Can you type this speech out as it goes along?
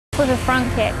with a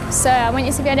front kick. So I want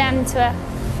you to go down into a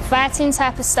fighting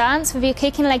type of stance with your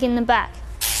kicking leg in the back.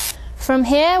 From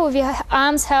here, with your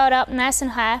arms held up nice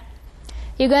and high,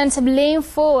 you're going to lean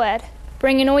forward,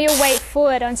 bringing all your weight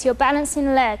forward onto your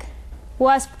balancing leg,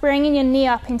 whilst bringing your knee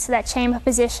up into that chamber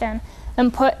position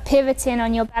and pivoting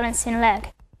on your balancing leg.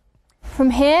 From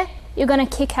here, you're going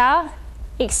to kick out,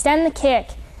 extend the kick,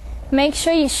 make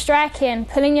sure you strike in,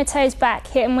 pulling your toes back,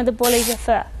 hitting with the ball of your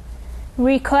foot.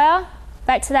 Recoil,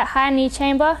 back to that high knee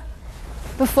chamber,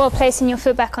 before placing your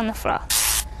foot back on the floor.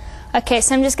 Okay,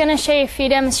 so I'm just going to show you a few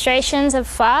demonstrations of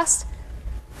fast.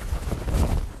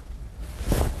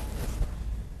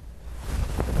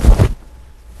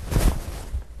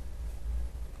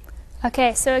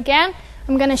 Okay, so again,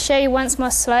 I'm going to show you once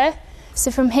more slow.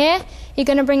 So from here, you're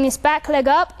going to bring this back leg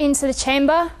up into the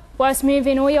chamber whilst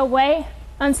moving all your weight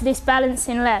onto this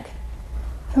balancing leg.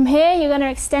 From here, you're going to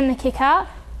extend the kick out,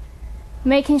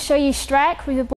 making sure you strike with your ball